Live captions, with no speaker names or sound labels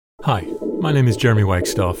Hi, my name is Jeremy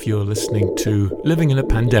Wagstaff. You're listening to Living in a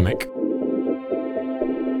Pandemic.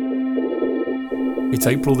 It's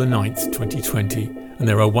April the 9th, 2020, and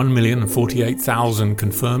there are 1,048,000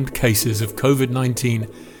 confirmed cases of COVID-19.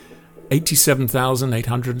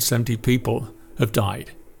 87,870 people have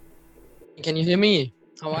died. Can you hear me?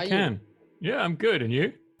 How are I you? can. Yeah, I'm good. And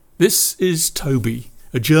you? This is Toby,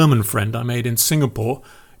 a German friend I made in Singapore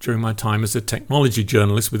during my time as a technology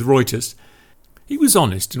journalist with Reuters. He was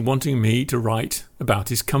honest in wanting me to write about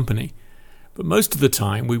his company, but most of the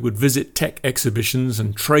time we would visit tech exhibitions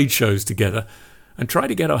and trade shows together and try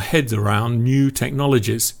to get our heads around new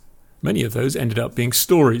technologies. Many of those ended up being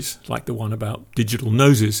stories, like the one about digital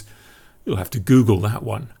noses. You'll have to Google that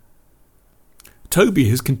one. Toby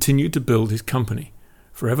has continued to build his company,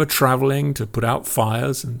 forever travelling to put out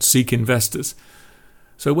fires and seek investors.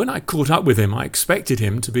 So when I caught up with him, I expected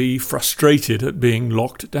him to be frustrated at being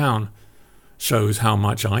locked down. Shows how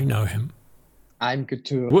much I know him. I'm good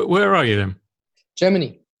too. Where are you then?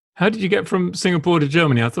 Germany. How did you get from Singapore to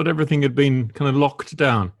Germany? I thought everything had been kind of locked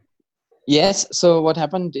down. Yes, so what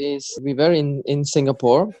happened is we were in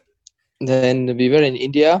Singapore, then we were in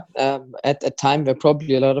India at a time where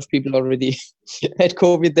probably a lot of people already had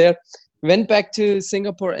COVID there. Went back to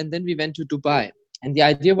Singapore and then we went to Dubai. And the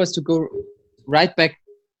idea was to go right back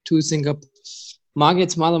to Singapore.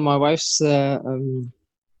 Margaret's mother, my wife's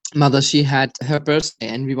mother, she had her birthday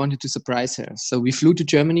and we wanted to surprise her. So we flew to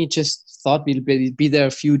Germany, just thought we'll be there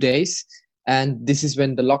a few days. And this is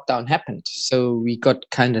when the lockdown happened. So we got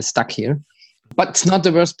kind of stuck here. But it's not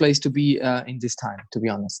the worst place to be in this time, to be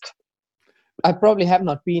honest. I probably have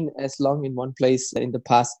not been as long in one place in the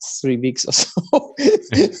past 3 weeks or so,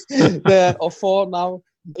 or 4 now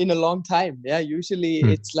in a long time. Yeah, usually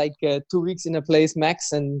it's like 2 weeks in a place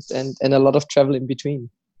max and a lot of travel in between.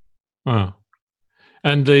 Wow.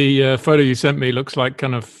 And the photo you sent me looks like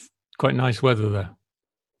kind of quite nice weather there.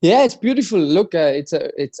 Yeah, it's beautiful. Look, it's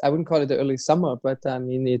I wouldn't call it the early summer, but I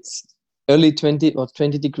mean it's early 20 or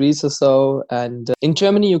 20 degrees or so. And in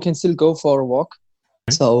Germany, you can still go for a walk.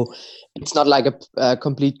 Okay. So it's not like a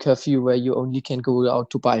complete curfew where you only can go out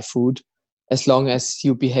to buy food. As long as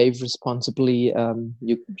you behave responsibly,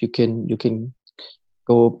 you can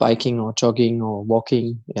go biking or jogging or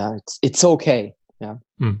walking. Yeah, it's okay. Yeah.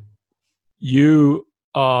 You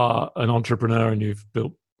are an entrepreneur and you've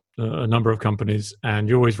built a number of companies, and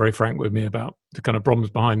you're always very frank with me about the kind of problems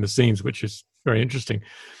behind the scenes, which is very interesting.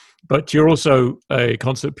 But you're also a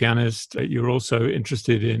concert pianist. You're also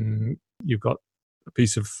interested in, you've got a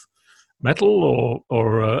piece of metal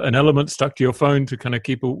or an element stuck to your phone to kind of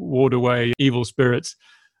ward away evil spirits.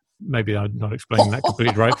 Maybe I'm not explaining that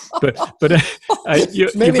completely right, but you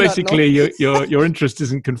basically your interest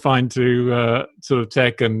isn't confined to sort of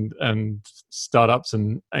tech and startups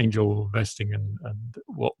and angel investing and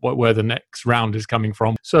where the next round is coming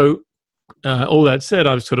from. So all that said,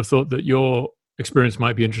 I've sort of thought that your experience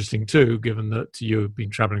might be interesting too, given that you've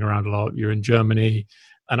been traveling around a lot. You're in Germany,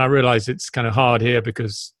 and I realize it's kind of hard here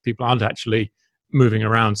because people aren't actually moving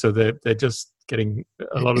around, so they're just getting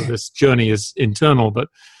a lot of this journey is internal, but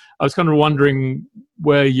I was kind of wondering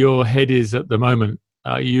where your head is at the moment.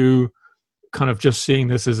 Are you kind of just seeing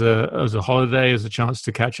this as a holiday, as a chance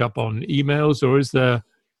to catch up on emails, or is there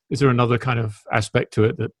another kind of aspect to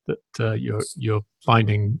it that you're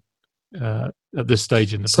finding at this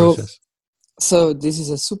stage in the process? So this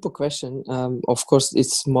is a super question. Of course,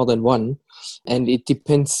 it's more than one, and it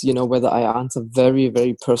depends, whether I answer very,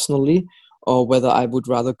 very personally or whether I would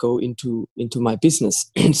rather go into my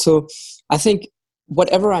business. So I think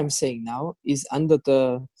whatever I'm saying now is under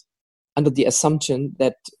the assumption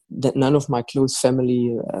that none of my close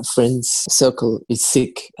family, friends, circle is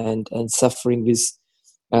sick and suffering with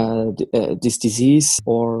this disease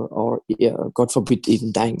or God forbid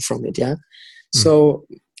even dying from it. Yeah, so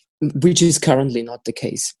which is currently not the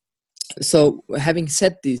case. So having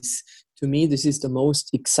said this, to me this is the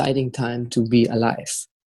most exciting time to be alive.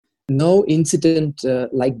 No incident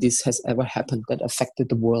like this has ever happened that affected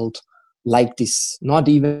the world like this, not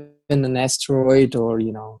even an asteroid or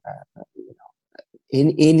in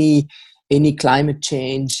any climate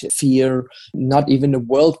change fear, not even a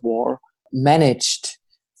world war managed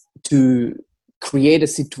to create a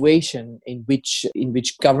situation in which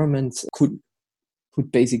governments could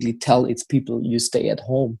basically tell its people you stay at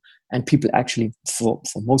home, and people actually for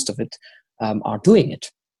most of it are doing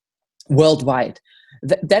it worldwide.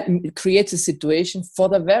 That creates a situation for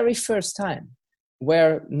the very first time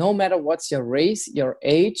where no matter what's your race, your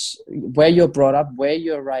age, where you're brought up, where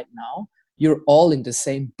you're right now, you're all in the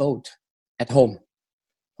same boat at home,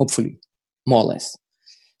 hopefully, more or less.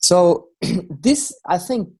 So this, I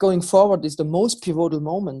think, going forward is the most pivotal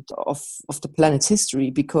moment of the planet's history,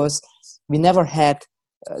 because we never had,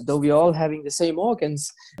 though we're all having the same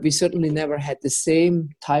organs, we certainly never had the same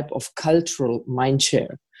type of cultural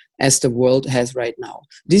mindshare as the world has right now.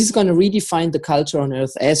 This is going to redefine the culture on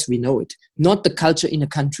Earth as we know it, not the culture in a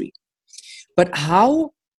country. But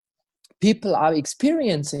how people are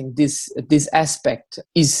experiencing this aspect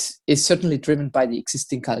is certainly driven by the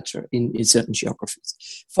existing culture in certain geographies.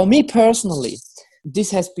 For me personally,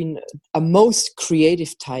 this has been a most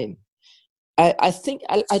creative time. I think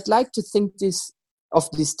I'd like to think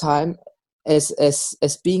of this time as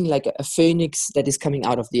being like a phoenix that is coming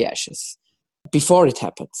out of the ashes before it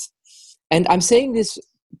happens. And I'm saying this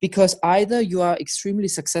because either you are an extremely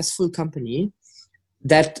successful company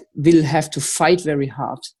that will have to fight very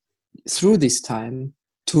hard through this time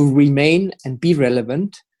to remain and be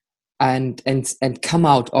relevant and come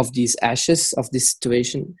out of these ashes of this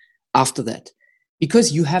situation after that,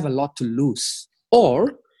 because you have a lot to lose.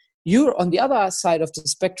 Or you're on the other side of the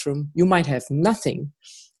spectrum, you might have nothing,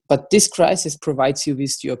 but this crisis provides you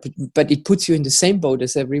with but it puts you in the same boat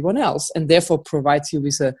as everyone else, and therefore provides you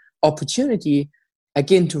with an opportunity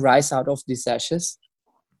again to rise out of these ashes,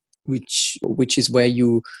 which is where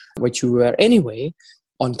you were anyway,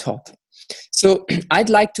 on top. So I'd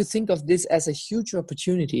like to think of this as a huge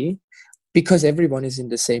opportunity, because everyone is in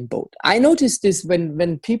the same boat. I noticed this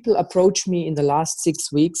when people approach me in the last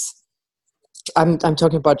 6 weeks. I'm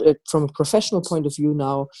talking about it from a professional point of view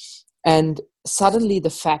now, and suddenly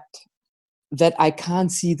the fact that I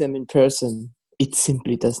can't see them in person, it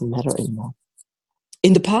simply doesn't matter anymore.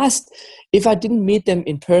 In the past, if I didn't meet them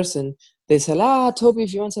in person, they say, Toby,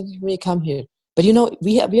 if you want something from me, come here. But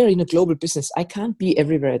we are in a global business. I can't be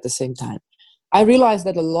everywhere at the same time. I realize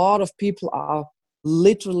that a lot of people are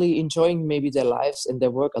literally enjoying maybe their lives and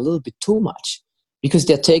their work a little bit too much, because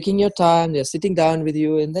they're taking your time, they're sitting down with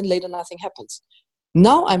you, and then later nothing happens.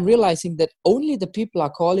 Now I'm realizing that only the people are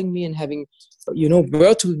calling me and having,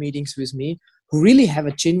 virtual meetings with me who really have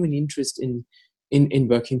a genuine interest in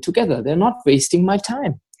working together. They're not wasting my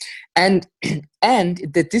time. And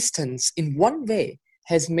the distance in one way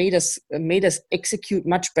has made us execute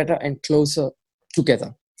much better and closer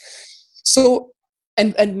together. So,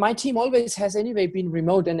 and my team always has anyway been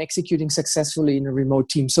remote and executing successfully in a remote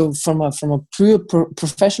team. So from a pure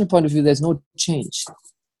professional point of view, there's no change,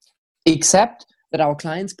 except that our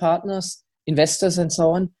clients, partners, investors, and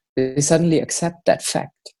so on, they suddenly accept that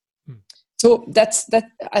fact. So that's that.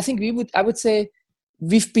 I think I would say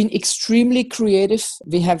we've been extremely creative.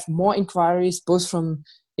 We have more inquiries, both from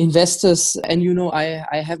investors, and I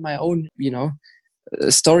have my own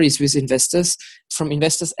stories with investors, from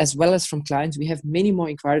investors as well as from clients. We have many more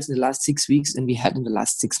inquiries in the last 6 weeks than we had in the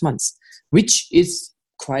last 6 months, which is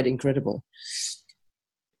quite incredible.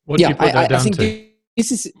 What do you put that down to?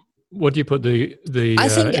 This is. What do you put the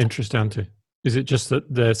interest down to? Is it just that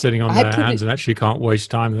they're sitting on their hands and actually can't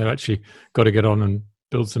waste time? They've actually got to get on and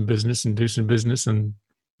build some business and do some business, and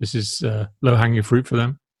this is low-hanging fruit for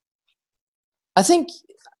them? I think,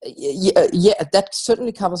 yeah, that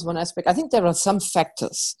certainly covers one aspect. I think there are some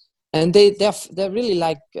factors, and they're really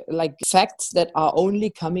like facts that are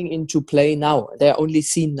only coming into play now. They're only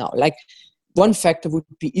seen now. Like, one factor would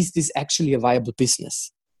be, is this actually a viable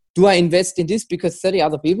business? Do I invest in this because 30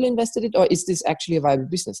 other people invested it, or is this actually a viable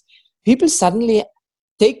business? People suddenly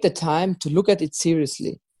take the time to look at it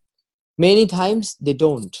seriously. Many times they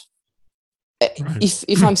don't. Right.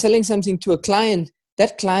 If I'm selling something to a client,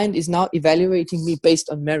 that client is now evaluating me based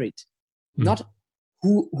on merit, not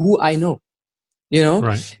who I know.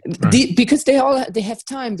 Right. Because they have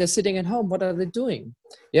time. They're sitting at home. What are they doing?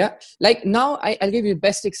 Yeah. Like now, I'll give you the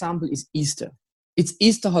best example is Easter. It's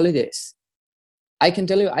Easter holidays. I can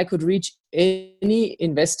tell you, I could reach any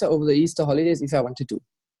investor over the Easter holidays if I wanted to.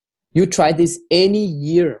 You try this any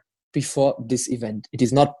year before this event. It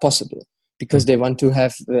is not possible, because they want to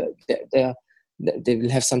have they will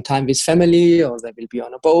have some time with family, or they will be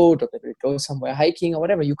on a boat, or they will go somewhere hiking or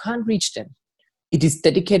whatever. You can't reach them. It is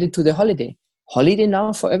dedicated to the holiday. Holiday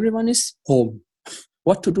now for everyone is home.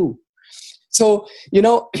 What to do? So,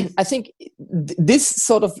 I think this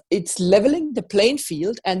sort of, it's leveling the playing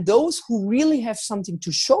field, and those who really have something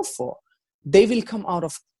to show for, they will come out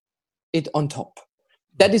of it on top.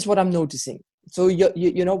 That is what I'm noticing. So,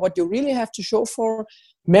 what you really have to show for,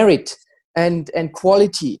 merit and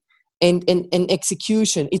quality and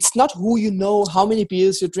execution. It's not who you know, how many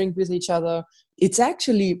beers you drink with each other. It's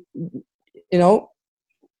actually,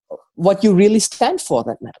 what you really stand for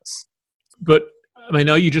that matters. But I mean,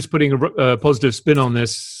 are you just putting a positive spin on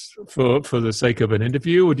this for the sake of an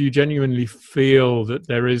interview, or do you genuinely feel that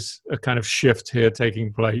there is a kind of shift here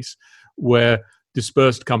taking place where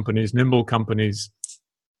dispersed companies, nimble companies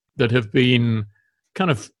that have been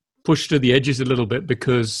kind of pushed to the edges a little bit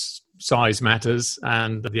because size matters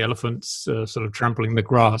and the elephants sort of trampling the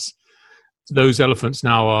grass, those elephants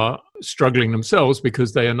now are struggling themselves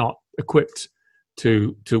because they are not equipped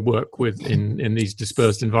to work with in these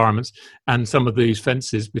dispersed environments, and some of these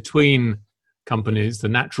fences between companies, the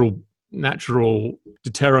natural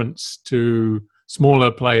deterrents to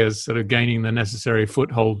smaller players that are gaining the necessary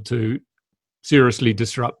foothold to seriously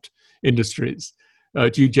disrupt industries.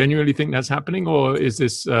 Do you genuinely think that's happening, or is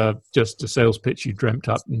this just a sales pitch you dreamt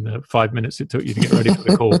up in the 5 minutes it took you to get ready for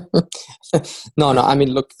the call? No. I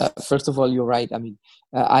mean, look. First of all, you're right. I mean,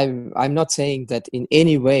 I'm not saying that in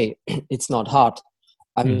any way it's not hard.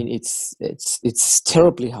 I mean, it's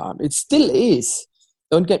terribly hard. It still is.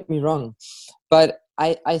 Don't get me wrong, but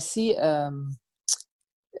I see. I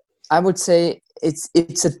would say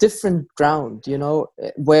it's a different ground. You know,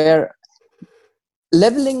 where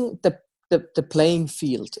leveling the playing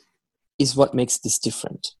field is what makes this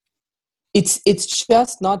different. It's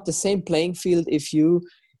just not the same playing field if you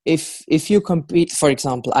compete. For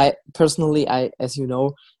example, I personally, as you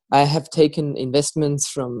know, I have taken investments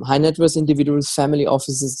from high net worth individuals, family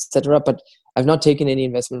offices, etc. But I've not taken any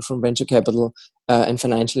investment from venture capital and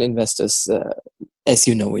financial investors, as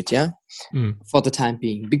you know it, for the time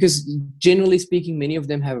being. Because generally speaking, many of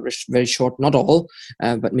them have a very short, not all,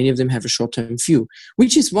 but many of them have a short-term view,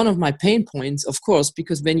 which is one of my pain points, of course,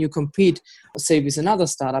 because when you compete, say, with another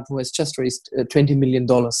startup who has just raised $20 million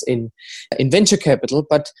in venture capital,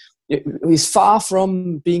 but is far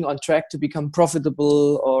from being on track to become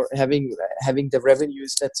profitable or having the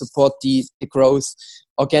revenues that support the growth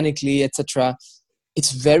organically, etc.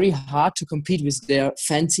 It's very hard to compete with their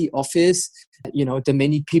fancy office, you know, the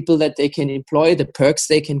many people that they can employ, the perks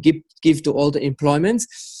they can give to all the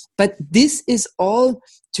employments. But this is all,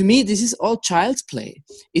 to me, this is all child's play.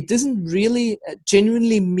 It doesn't really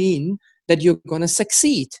genuinely mean that you're going to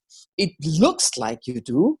succeed. It looks like you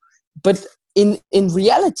do, but in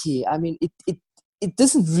reality, I mean, it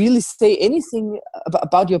doesn't really say anything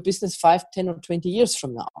about your business 5, 10, or 20 years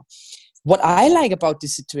from now. What I like about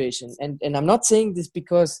this situation, and I'm not saying this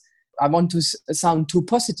because I want to sound too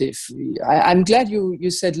positive. I'm glad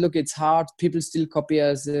you said, look, it's hard. People still copy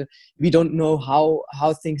us. We don't know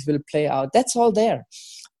how things will play out. That's all there.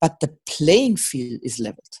 But the playing field is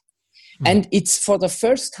leveled. And it's for the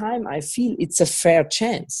first time, I feel it's a fair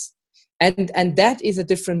chance. And that is a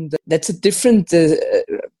different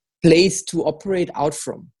place to operate out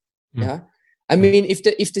from. Yeah. I mean, if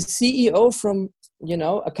the CEO from, you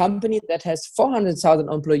know, a company that has 400,000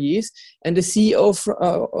 employees and the CEO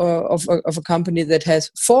of a company that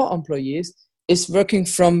has 4 employees is working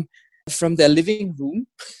from their living room,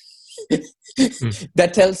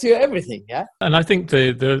 that tells you everything. Yeah. And I think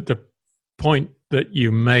the point that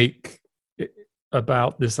you make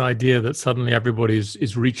about this idea that suddenly everybody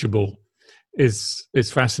is reachable is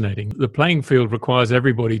fascinating. The playing field requires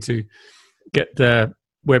everybody to get their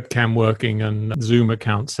webcam working and Zoom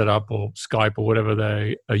account set up, or Skype, or whatever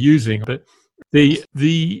they are using. But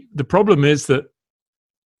the problem is that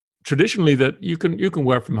traditionally that you can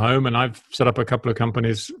work from home, and I've set up a couple of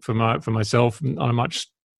companies for myself on a much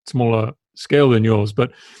smaller scale than yours.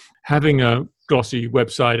 But having a glossy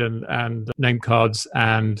website and name cards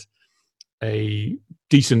and a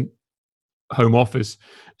decent home office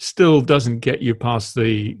still doesn't get you past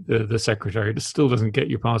the secretary. It still doesn't get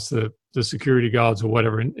you past the security guards or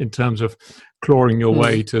whatever in terms of clawing your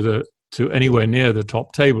way to anywhere near the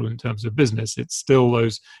top table in terms of business. It's still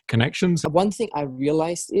those connections. One thing I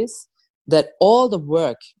realized is that all the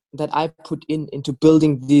work that I put into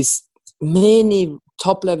building these many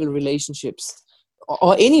top level relationships,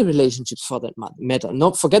 or any relationships for that matter,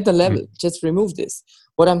 not forget the level, just remove this.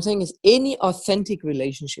 What I'm saying is any authentic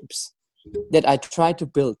relationships that I try to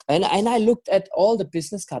build. And I looked at all the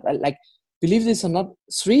business cards. Believe this or not,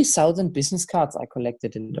 3,000 business cards I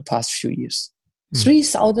collected in the past few years.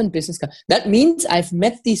 3,000 business cards. That means I've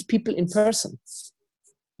met these people in person.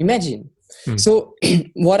 Imagine. So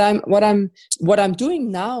what I'm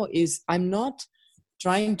doing now is I'm not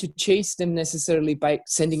trying to chase them necessarily by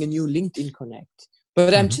sending a new LinkedIn connect.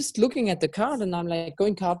 But I'm just looking at the card and I'm like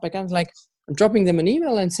going card by card, like I'm dropping them an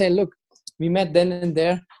email and say, look, we met then and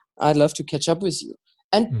there. I'd love to catch up with you.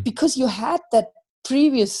 And because you had that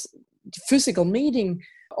previous physical meeting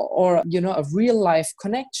or, you know, a real life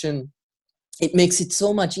connection, it makes it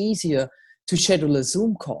so much easier to schedule a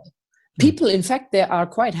Zoom call. People, in fact, they are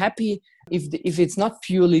quite happy if it's not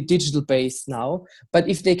purely digital based now, but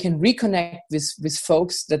if they can reconnect with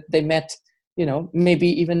folks that they met, maybe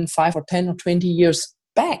even 5 or 10 or 20 years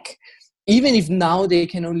back, even if now they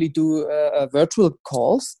can only do virtual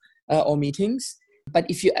calls or meetings. But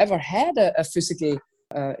if you ever had a physical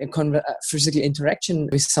interaction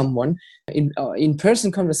with someone,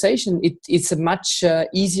 in-person conversation, it's a much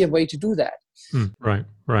easier way to do that. Right.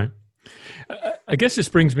 I guess this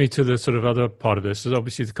brings me to the sort of other part of this. So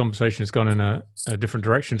obviously the conversation has gone in a different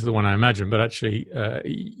direction to the one I imagine, but actually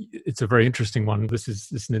it's a very interesting one. This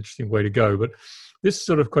is an interesting way to go. But this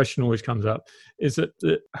sort of question always comes up, is that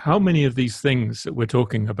how many of these things that we're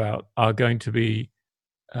talking about are going to be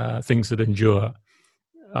things that endure?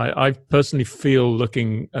 I personally feel,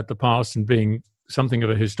 looking at the past and being something of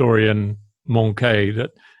a historian manqué,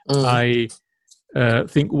 that I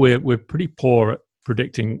think we're pretty poor at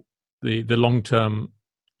predicting the long-term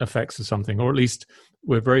effects of something, or at least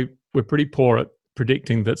we're pretty poor at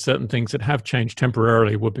predicting that certain things that have changed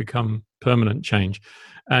temporarily will become permanent change,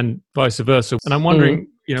 and vice versa. And I'm wondering,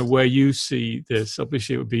 where you see this.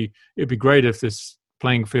 Obviously, it'd be great if this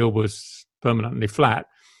playing field was permanently flat,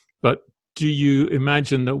 but do you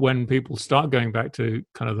imagine that when people start going back to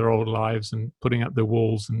kind of their old lives and putting up their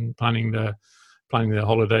walls and planning their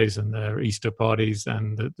holidays and their Easter parties,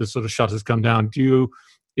 and the sort of shutters come down, do you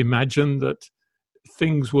imagine that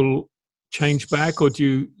things will change back, or do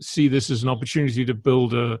you see this as an opportunity to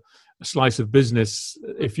build a slice of business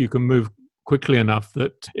if you can move quickly enough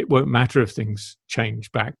that it won't matter if things change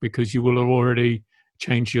back, because you will have already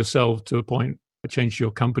changed yourself to a point, change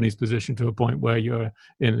your company's position to a point where you're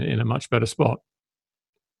in a much better spot?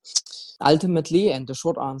 Ultimately, and the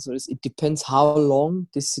short answer is, it depends how long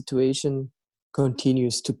this situation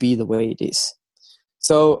continues to be the way it is.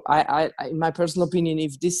 So I in my personal opinion,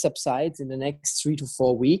 if this subsides in the next 3 to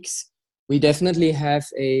 4 weeks, we definitely have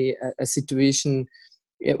a situation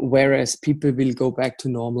whereas people will go back to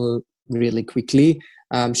normal really quickly.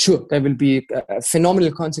 Sure, there will be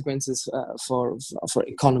phenomenal consequences for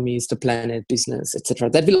economies, the planet, business, etc.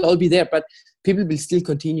 That will all be there, but people will still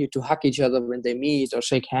continue to hug each other when they meet or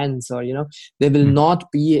shake hands, or there will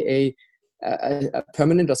not be a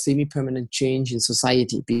permanent or semi-permanent change in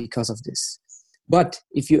society because of this. But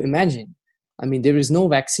if you imagine, there is no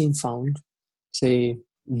vaccine found, say,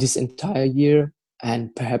 this entire year,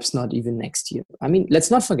 and perhaps not even next year.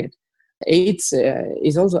 Let's not forget, AIDS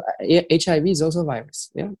is also, HIV is also a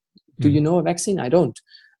virus. Yeah. Do you know a vaccine? I don't.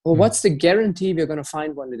 Well, what's the guarantee we're going to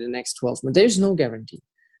find one in the next 12 months? There is no guarantee.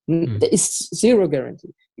 There is zero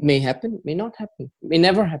guarantee. It may happen, may not happen, may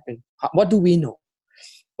never happen. What do we know?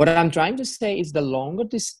 What I'm trying to say is, the longer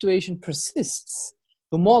this situation persists,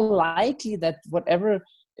 the more likely that whatever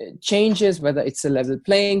changes, whether it's a level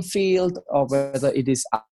playing field or whether it is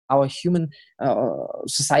our human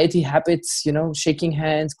society habits, shaking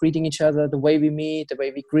hands, greeting each other, the way we meet, the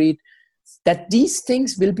way we greet, that these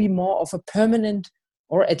things will be more of a permanent,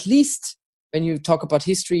 or at least when you talk about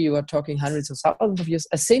history, you are talking hundreds of thousands of years,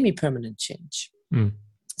 a semi-permanent change.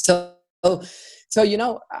 So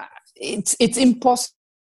it's impossible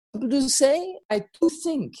to say. I do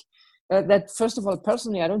think that, first of all,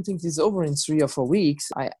 personally, I don't think this is over in 3 or 4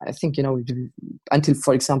 weeks. I think, until,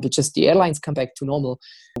 for example, just the airlines come back to normal,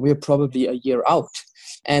 we're probably a year out.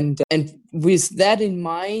 And with that in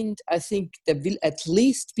mind, I think there will at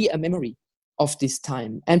least be a memory of this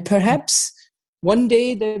time. And perhaps one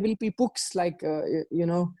day there will be books like, Where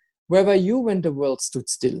Were You When the World Stood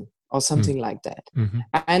Still? Or something like that.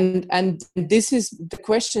 And this is the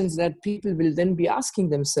questions that people will then be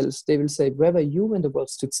asking themselves. They will say, where were you when the world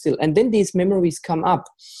stood still? And then these memories come up.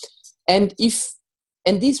 And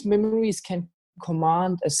these memories can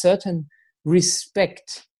command a certain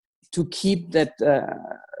respect to keep that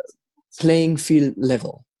playing field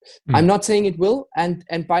level. I'm not saying it will. And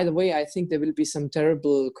by the way, I think there will be some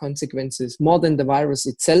terrible consequences, more than the virus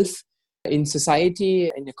itself, in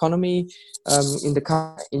society, in economy, in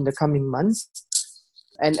the coming months,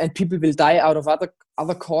 and people will die out of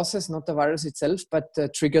other causes, not the virus itself, but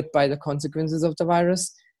triggered by the consequences of the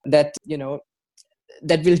virus. That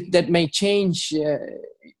that may change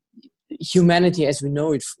humanity as we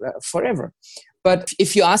know it forever. But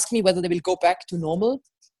if you ask me whether they will go back to normal,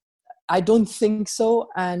 I don't think so.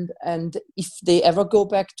 And if they ever go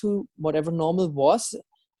back to whatever normal was,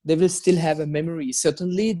 they will still have a memory,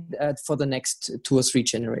 certainly for the next 2 or 3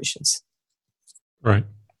 generations. Right.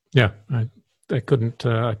 Yeah. I couldn't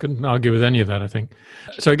argue with any of that, I think.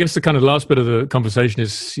 So I guess the kind of last bit of the conversation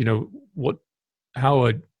is, how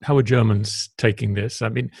are Germans taking this?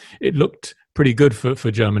 It looked pretty good for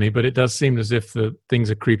Germany, but it does seem as if the things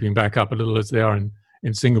are creeping back up a little, as they are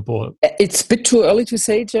in Singapore? It's a bit too early to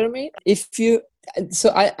say, Jeremy.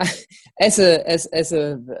 I as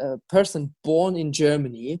a person born in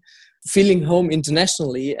Germany, feeling home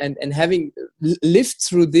internationally and having lived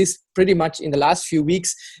through this pretty much in the last few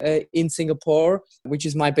weeks in Singapore, which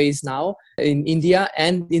is my base now, in India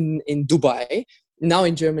and in Dubai, now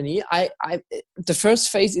in Germany, the first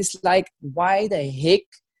phase is like, why the heck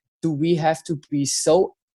do we have to be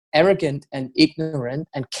so arrogant and ignorant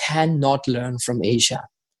and cannot learn from Asia?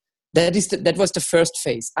 That was the first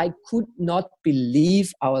phase. I could not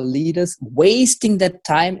believe our leaders wasting that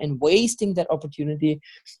time and wasting that opportunity,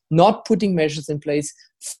 not putting measures in place,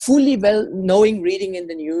 fully well knowing, reading in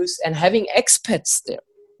the news and having expats there,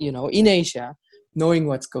 in Asia, knowing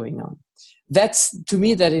what's going on. That's, to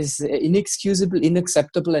me, that is inexcusable,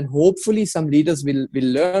 unacceptable, and hopefully some leaders will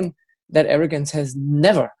learn that arrogance has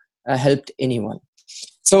never helped anyone.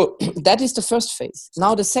 So that is the first phase.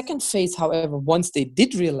 Now the second phase, however, once they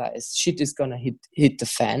did realize shit is gonna hit the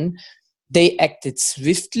fan, they acted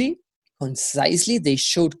swiftly, concisely. They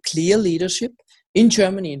showed clear leadership in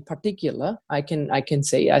Germany, in particular. I can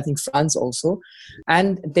say, I think France also,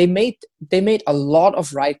 and they made a lot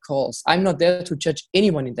of right calls. I'm not there to judge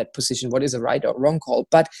anyone in that position, what is a right or wrong call,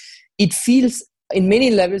 but it feels, in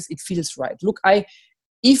many levels, it feels right. Look,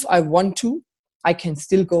 if I want to, I can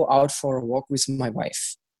still go out for a walk with my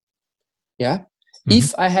wife. Yeah. Mm-hmm.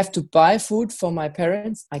 If I have to buy food for my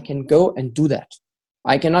parents, I can go and do that.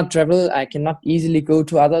 I cannot travel. I cannot easily go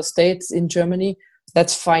to other states in Germany.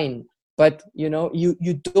 That's fine. But, you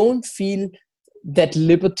don't feel that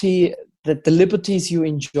liberty, that the liberties you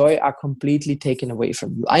enjoy are completely taken away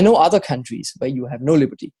from you. I know other countries where you have no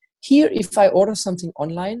liberty. Here, if I order something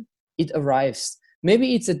online, it arrives.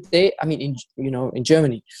 Maybe it's a day, in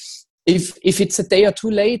Germany. If it's a day or two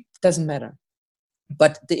late, doesn't matter.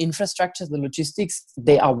 But the infrastructure, the logistics,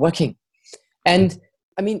 they are working. And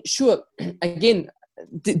sure, again,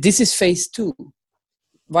 this is phase 2.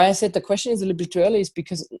 Why I said the question is a little bit too early is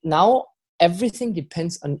because now everything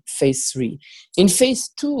depends on phase 3. In phase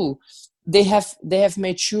 2, they have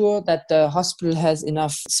made sure that the hospital has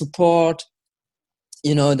enough support,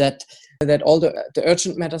 that all the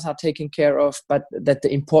urgent matters are taken care of, but that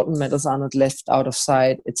the important matters are not left out of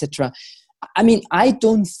sight, etc. I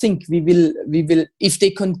don't think we will, if they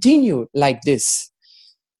continue like this,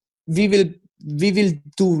 we will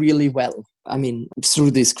do really well.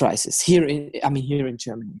 Through this crisis here in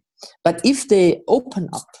Germany. But if they open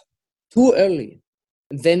up too early,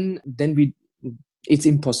 then it's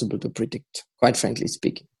impossible to predict, quite frankly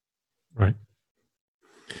speaking. Right.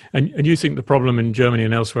 And you think the problem in Germany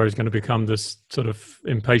and elsewhere is going to become this sort of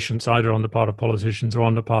impatience either on the part of politicians or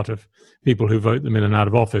on the part of people who vote them in and out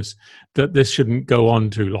of office, that this shouldn't go on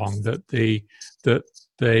too long,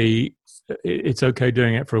 it's okay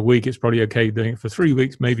doing it for a week, it's probably okay doing it for 3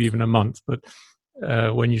 weeks, maybe even a month, but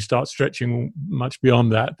when you start stretching much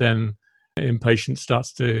beyond that, then impatience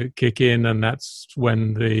starts to kick in, and that's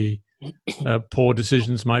when the poor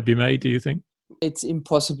decisions might be made, do you think? It's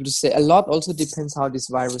impossible to say. A lot also depends how this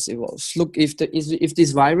virus evolves. Look, if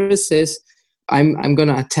this virus says, I'm going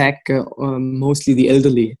to attack mostly the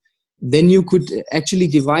elderly, then you could actually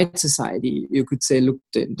divide society. You could say, look,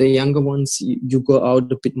 the younger ones, you go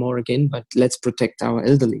out a bit more again, but let's protect our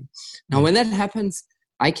elderly. Now, when that happens,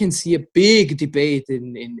 I can see a big debate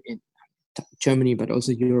in Germany, but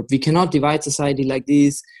also Europe. We cannot divide society like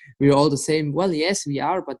this. We're all the same. Well, yes, we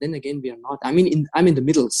are, but then again, we are not. I'm in the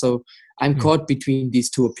middle, so I'm caught between these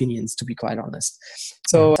two opinions, to be quite honest.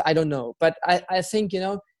 So I don't know, but I think,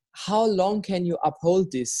 how long can you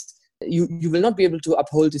uphold this? You will not be able to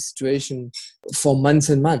uphold this situation for months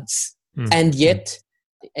and months. And yet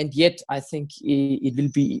I think it will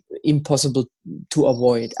be impossible to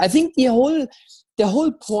avoid. I think the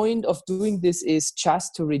whole point of doing this is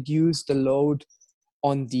just to reduce the load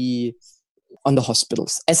on the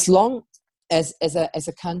hospitals. As long as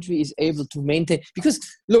a country is able to maintain, because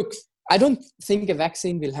look, I don't think a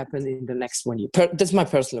vaccine will happen in the next 1 year. That's my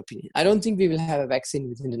personal opinion. I don't think we will have a vaccine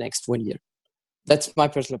within the next 1 year. That's my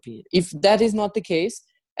personal opinion. If that is not the case,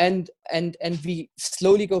 and we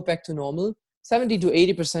slowly go back to normal, 70 to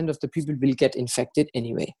 80% of the people will get infected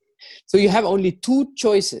anyway. So you have only 2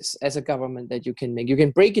 choices as a government that you can make. You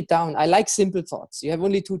can break it down. I like simple thoughts. You have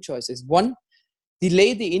only 2 choices. 1,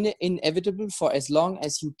 delay the inevitable for as long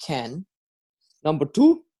as you can. Number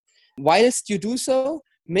 2, whilst you do so,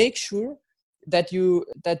 make sure that you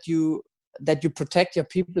protect your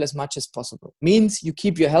people as much as possible. Means you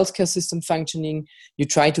keep your healthcare system functioning. You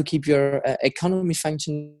try to keep your economy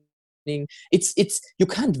functioning. You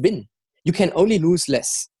can't win. You can only lose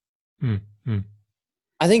less.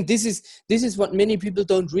 I think this is what many people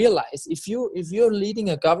don't realize. If you're leading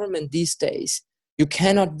a government these days, you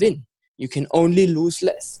cannot win. You can only lose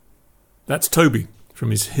less. That's Toby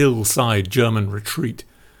from his hillside German retreat.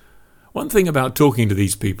 One thing about talking to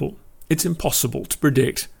these people, it's impossible to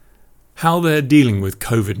predict how they're dealing with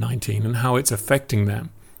COVID-19 and how it's affecting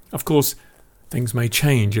them. Of course, things may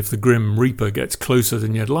change if the Grim Reaper gets closer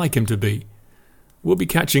than you'd like him to be. We'll be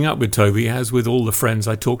catching up with Toby, as with all the friends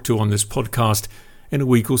I talk to on this podcast, in a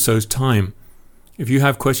week or so's time. If you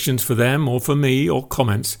have questions for them or for me or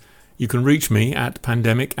comments, you can reach me at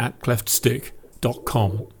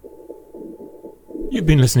pandemic@cleftstick.com. You've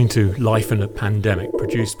been listening to Life in a Pandemic,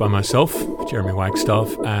 produced by myself, Jeremy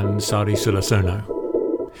Wagstaff, and Sari Sulasono.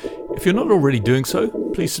 If you're not already doing so,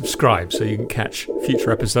 please subscribe so you can catch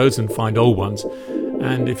future episodes and find old ones.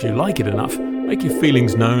 And if you like it enough, make your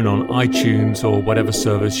feelings known on iTunes or whatever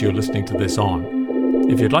service you're listening to this on.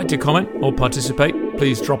 If you'd like to comment or participate,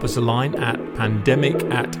 please drop us a line at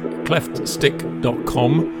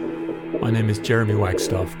pandemic@cleftstick.com. My name is Jeremy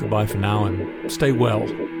Wagstaff. Goodbye for now and stay well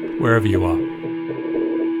wherever you are.